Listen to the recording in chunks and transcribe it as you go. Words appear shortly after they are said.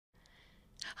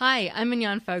Hi, I'm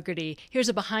Mignon Fogarty. Here's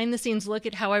a behind-the-scenes look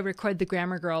at how I record the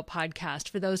Grammar Girl podcast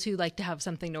for those who like to have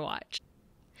something to watch.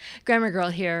 Grammar Girl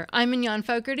here. I'm Mignon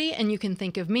Fogarty, and you can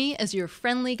think of me as your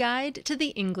friendly guide to the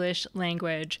English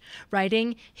language,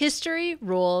 writing, history,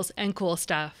 rules, and cool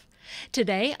stuff.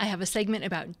 Today, I have a segment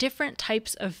about different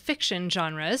types of fiction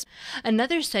genres,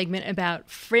 another segment about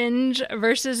fringe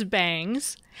versus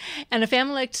bangs, and a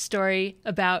family story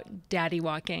about daddy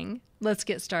walking. Let's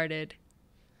get started.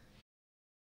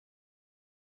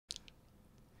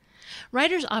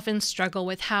 Writers often struggle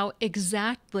with how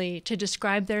exactly to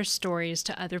describe their stories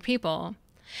to other people.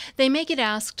 They may get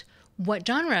asked, "What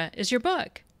genre is your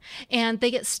book?" And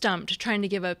they get stumped trying to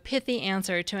give a pithy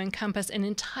answer to encompass an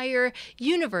entire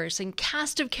universe and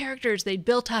cast of characters they'd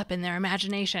built up in their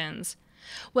imaginations.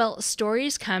 Well,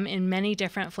 stories come in many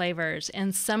different flavors,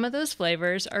 and some of those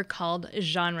flavors are called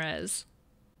genres.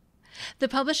 The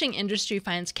publishing industry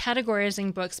finds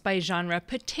categorizing books by genre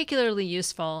particularly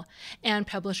useful, and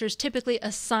publishers typically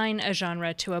assign a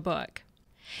genre to a book.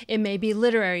 It may be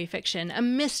literary fiction, a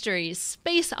mystery,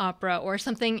 space opera, or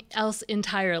something else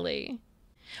entirely.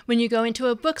 When you go into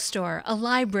a bookstore, a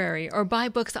library, or buy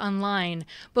books online,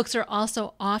 books are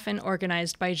also often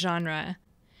organized by genre.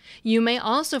 You may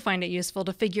also find it useful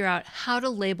to figure out how to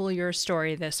label your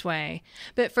story this way.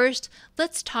 But first,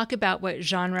 let's talk about what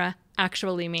genre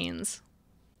actually means.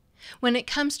 When it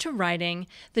comes to writing,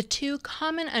 the two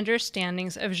common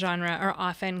understandings of genre are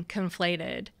often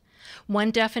conflated.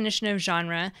 One definition of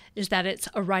genre is that it's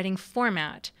a writing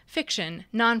format: fiction,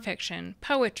 nonfiction,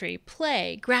 poetry,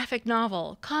 play, graphic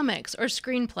novel, comics, or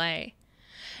screenplay.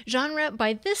 Genre,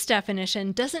 by this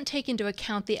definition, doesn't take into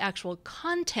account the actual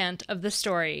content of the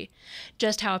story,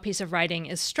 just how a piece of writing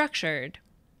is structured.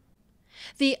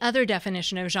 The other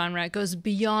definition of genre goes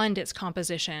beyond its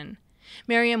composition.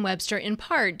 Merriam-Webster in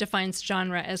part defines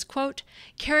genre as, quote,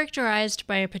 characterized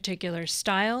by a particular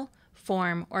style,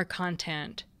 form, or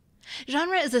content.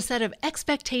 Genre is a set of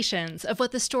expectations of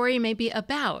what the story may be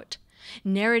about.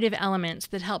 Narrative elements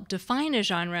that help define a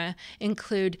genre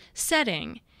include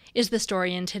setting. Is the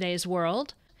story in today's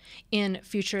world? In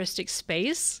futuristic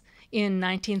space? In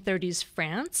 1930s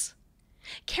France?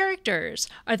 Characters.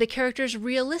 Are the characters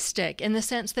realistic in the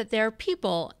sense that they're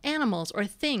people, animals, or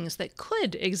things that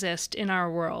could exist in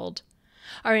our world?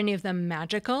 Are any of them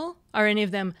magical? Are any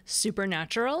of them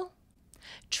supernatural?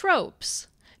 Tropes.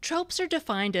 Tropes are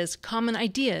defined as common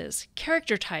ideas,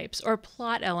 character types, or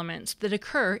plot elements that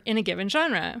occur in a given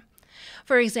genre.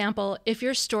 For example, if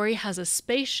your story has a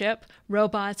spaceship,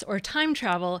 robots, or time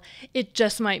travel, it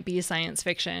just might be science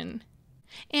fiction.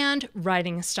 And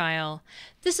writing style.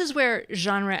 This is where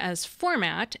genre as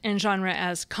format and genre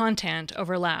as content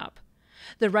overlap.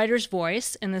 The writer's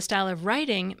voice and the style of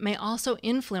writing may also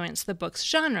influence the book's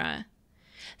genre.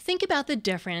 Think about the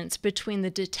difference between the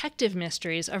detective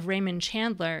mysteries of Raymond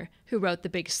Chandler, who wrote The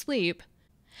Big Sleep,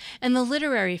 and the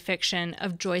literary fiction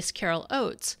of Joyce Carol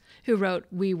Oates, who wrote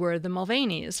We Were the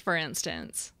Mulvaneys, for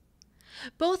instance.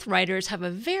 Both writers have a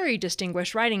very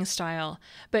distinguished writing style,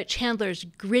 but Chandler's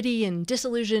gritty and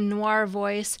disillusioned noir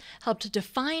voice helped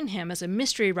define him as a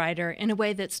mystery writer in a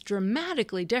way that's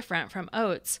dramatically different from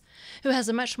Oates, who has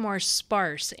a much more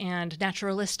sparse and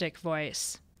naturalistic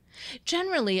voice.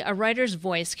 Generally, a writer's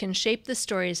voice can shape the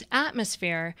story's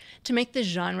atmosphere to make the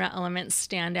genre elements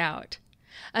stand out.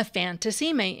 A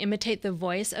fantasy may imitate the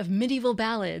voice of medieval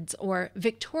ballads or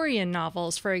Victorian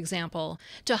novels, for example,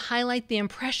 to highlight the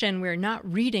impression we're not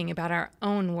reading about our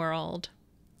own world.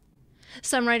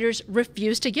 Some writers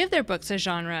refuse to give their books a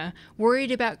genre,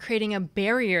 worried about creating a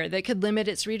barrier that could limit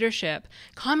its readership.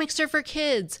 Comics are for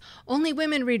kids. Only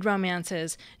women read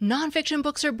romances. Nonfiction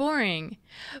books are boring.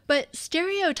 But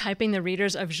stereotyping the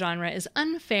readers of genre is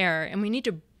unfair, and we need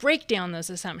to break down those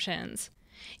assumptions.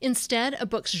 Instead, a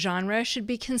book's genre should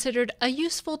be considered a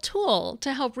useful tool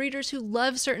to help readers who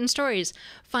love certain stories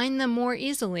find them more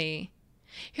easily.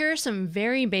 Here are some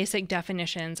very basic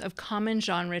definitions of common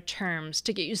genre terms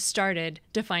to get you started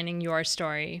defining your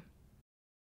story.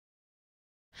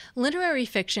 Literary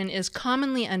fiction is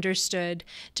commonly understood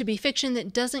to be fiction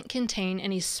that doesn't contain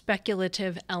any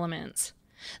speculative elements.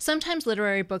 Sometimes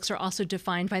literary books are also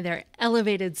defined by their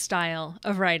elevated style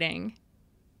of writing.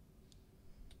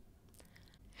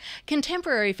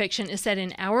 Contemporary fiction is set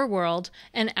in our world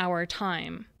and our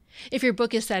time. If your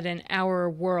book is set in our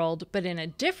world but in a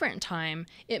different time,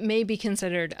 it may be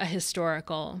considered a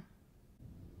historical.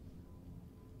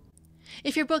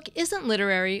 If your book isn't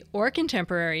literary or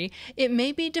contemporary, it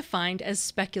may be defined as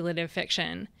speculative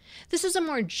fiction. This is a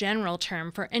more general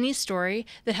term for any story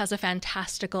that has a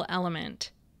fantastical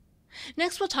element.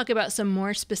 Next, we'll talk about some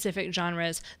more specific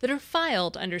genres that are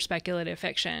filed under speculative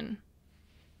fiction.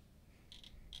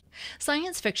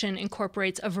 Science fiction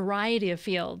incorporates a variety of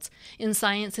fields in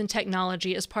science and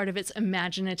technology as part of its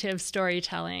imaginative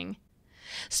storytelling.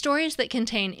 Stories that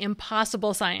contain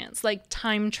impossible science, like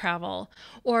time travel,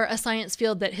 or a science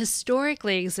field that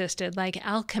historically existed, like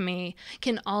alchemy,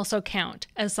 can also count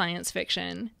as science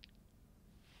fiction.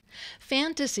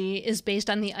 Fantasy is based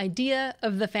on the idea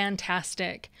of the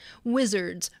fantastic.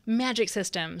 Wizards, magic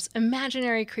systems,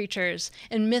 imaginary creatures,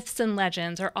 and myths and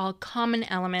legends are all common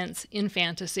elements in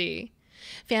fantasy.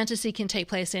 Fantasy can take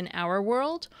place in our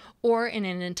world or in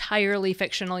an entirely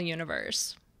fictional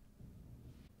universe.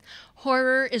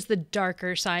 Horror is the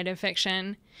darker side of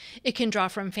fiction. It can draw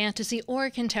from fantasy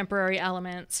or contemporary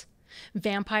elements.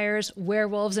 Vampires,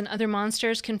 werewolves, and other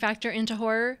monsters can factor into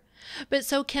horror, but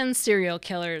so can serial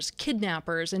killers,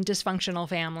 kidnappers, and dysfunctional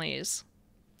families.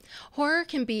 Horror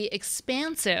can be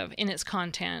expansive in its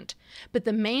content, but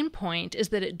the main point is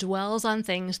that it dwells on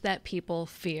things that people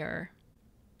fear.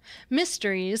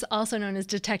 Mysteries, also known as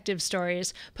detective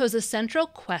stories, pose a central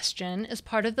question as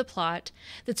part of the plot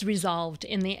that's resolved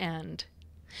in the end.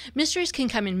 Mysteries can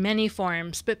come in many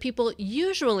forms, but people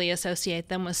usually associate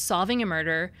them with solving a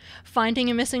murder, finding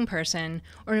a missing person,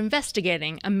 or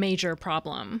investigating a major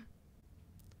problem.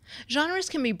 Genres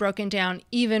can be broken down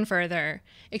even further.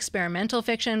 Experimental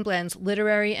fiction blends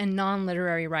literary and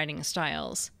non-literary writing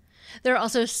styles. There are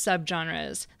also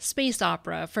subgenres. Space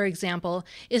opera, for example,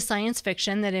 is science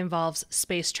fiction that involves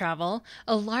space travel,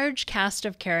 a large cast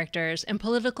of characters, and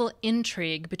political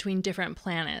intrigue between different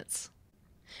planets.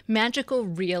 Magical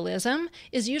realism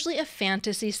is usually a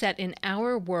fantasy set in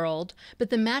our world, but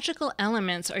the magical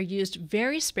elements are used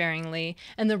very sparingly,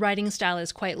 and the writing style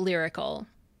is quite lyrical.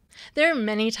 There are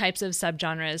many types of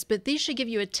subgenres, but these should give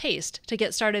you a taste to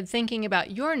get started thinking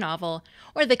about your novel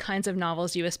or the kinds of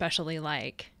novels you especially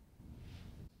like.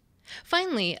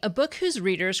 Finally, a book whose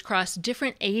readers cross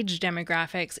different age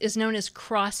demographics is known as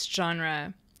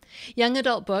cross-genre. Young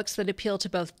adult books that appeal to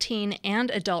both teen and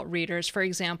adult readers, for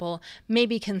example, may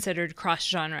be considered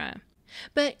cross-genre.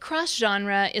 But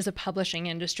cross-genre is a publishing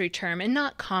industry term and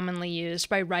not commonly used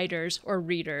by writers or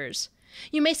readers.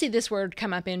 You may see this word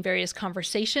come up in various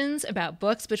conversations about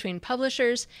books between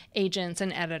publishers, agents,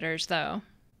 and editors, though.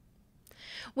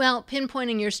 While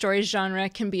pinpointing your story's genre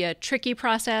can be a tricky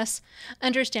process,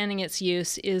 understanding its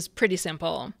use is pretty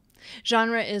simple.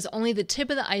 Genre is only the tip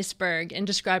of the iceberg in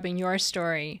describing your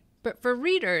story, but for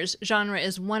readers, genre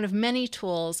is one of many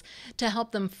tools to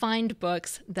help them find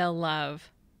books they'll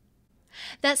love.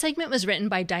 That segment was written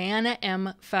by Diana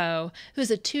M. Foe,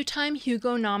 who's a 2-time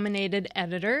Hugo-nominated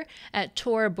editor at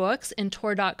Tor Books and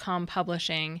Tor.com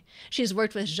Publishing. She's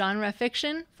worked with genre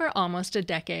fiction for almost a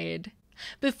decade.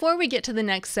 Before we get to the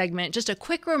next segment, just a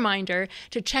quick reminder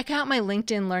to check out my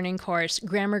LinkedIn learning course,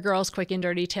 Grammar Girls Quick and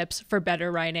Dirty Tips for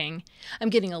Better Writing. I'm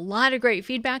getting a lot of great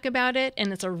feedback about it,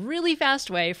 and it's a really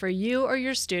fast way for you or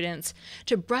your students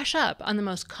to brush up on the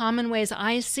most common ways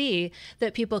I see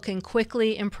that people can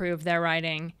quickly improve their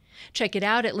writing. Check it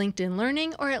out at LinkedIn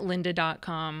Learning or at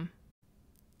lynda.com.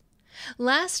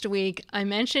 Last week, I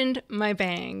mentioned my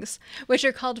bangs, which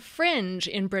are called Fringe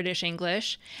in British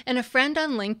English, and a friend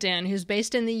on LinkedIn who's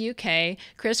based in the UK,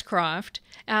 Chris Croft,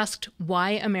 asked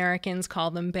why Americans call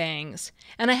them bangs.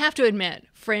 And I have to admit,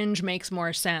 fringe makes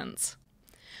more sense.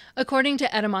 According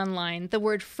to Edam Online, the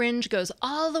word fringe goes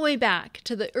all the way back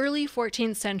to the early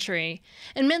 14th century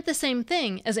and meant the same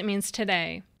thing as it means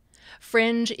today.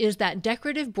 Fringe is that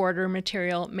decorative border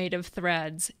material made of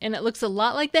threads, and it looks a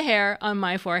lot like the hair on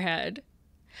my forehead.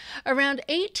 Around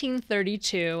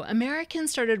 1832,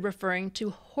 Americans started referring to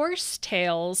horse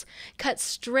tails cut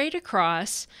straight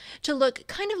across to look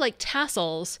kind of like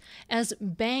tassels as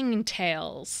bang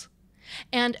tails.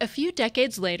 And a few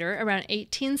decades later, around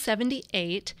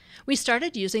 1878, we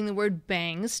started using the word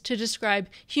bangs to describe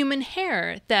human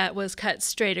hair that was cut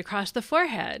straight across the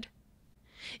forehead.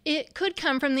 It could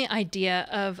come from the idea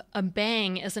of a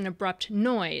bang as an abrupt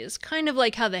noise, kind of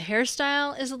like how the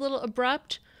hairstyle is a little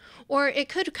abrupt, or it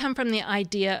could come from the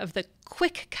idea of the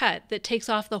quick cut that takes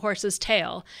off the horse's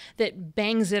tail, that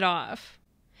bangs it off.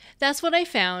 That's what I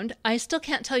found. I still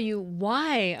can't tell you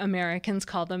why Americans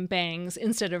call them bangs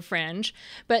instead of fringe,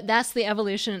 but that's the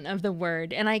evolution of the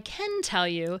word, and I can tell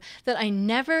you that I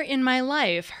never in my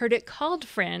life heard it called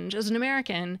fringe as an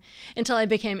American until I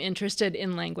became interested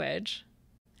in language.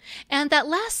 And that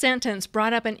last sentence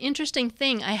brought up an interesting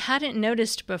thing I hadn't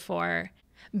noticed before.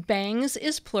 Bangs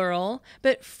is plural,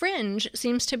 but fringe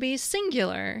seems to be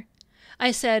singular. I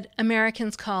said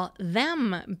Americans call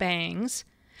them bangs,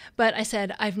 but I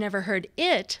said I've never heard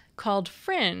it called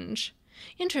fringe.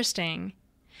 Interesting.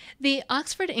 The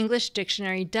Oxford English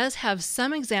Dictionary does have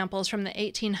some examples from the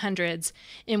 1800s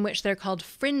in which they're called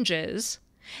fringes,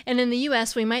 and in the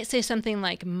US we might say something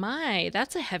like, my,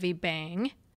 that's a heavy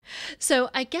bang. So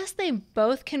I guess they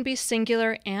both can be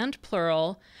singular and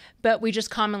plural, but we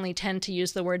just commonly tend to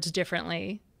use the words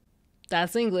differently.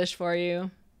 That's English for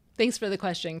you. Thanks for the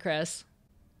question, Chris.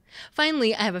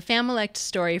 Finally, I have a Familect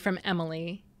story from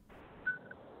Emily.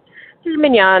 This is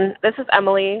Mignon. This is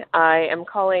Emily. I am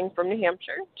calling from New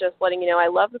Hampshire, just letting you know I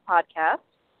love the podcast.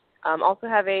 Also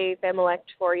have a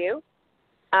Familect for you.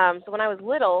 So when I was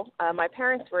little, my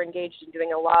parents were engaged in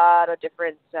doing a lot of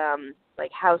different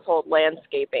like household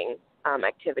landscaping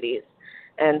activities.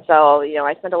 And so,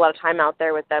 I spent a lot of time out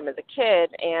there with them as a kid,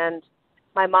 and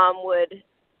my mom would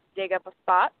dig up a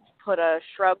spot, put a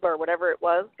shrub or whatever it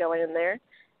was going in there,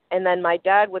 and then my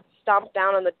dad would stomp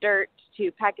down on the dirt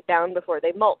to pack it down before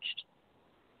they mulched.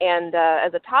 And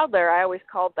as a toddler, I always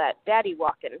called that daddy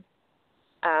walking.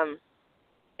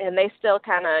 And they still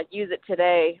kind of use it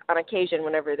today on occasion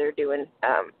whenever they're doing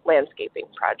landscaping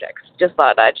projects. Just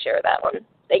thought I'd share that one.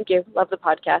 Thank you. Love the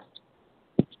podcast.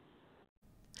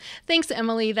 Thanks,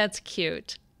 Emily. That's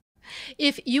cute.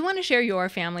 If you want to share your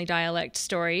family dialect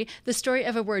story, the story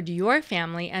of a word your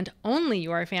family and only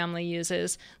your family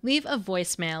uses, leave a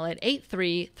voicemail at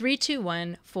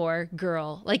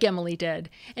 83321-4GIRL, like Emily did,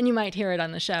 and you might hear it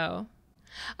on the show.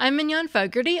 I'm Mignon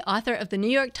Fogarty, author of the New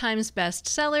York Times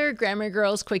bestseller, Grammar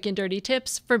Girl's Quick and Dirty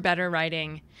Tips for Better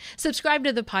Writing. Subscribe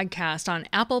to the podcast on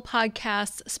Apple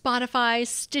Podcasts, Spotify,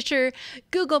 Stitcher,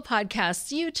 Google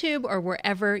Podcasts, YouTube, or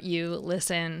wherever you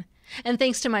listen. And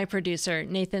thanks to my producer,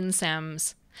 Nathan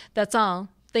Sims. That's all.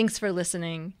 Thanks for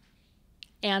listening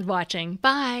and watching.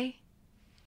 Bye.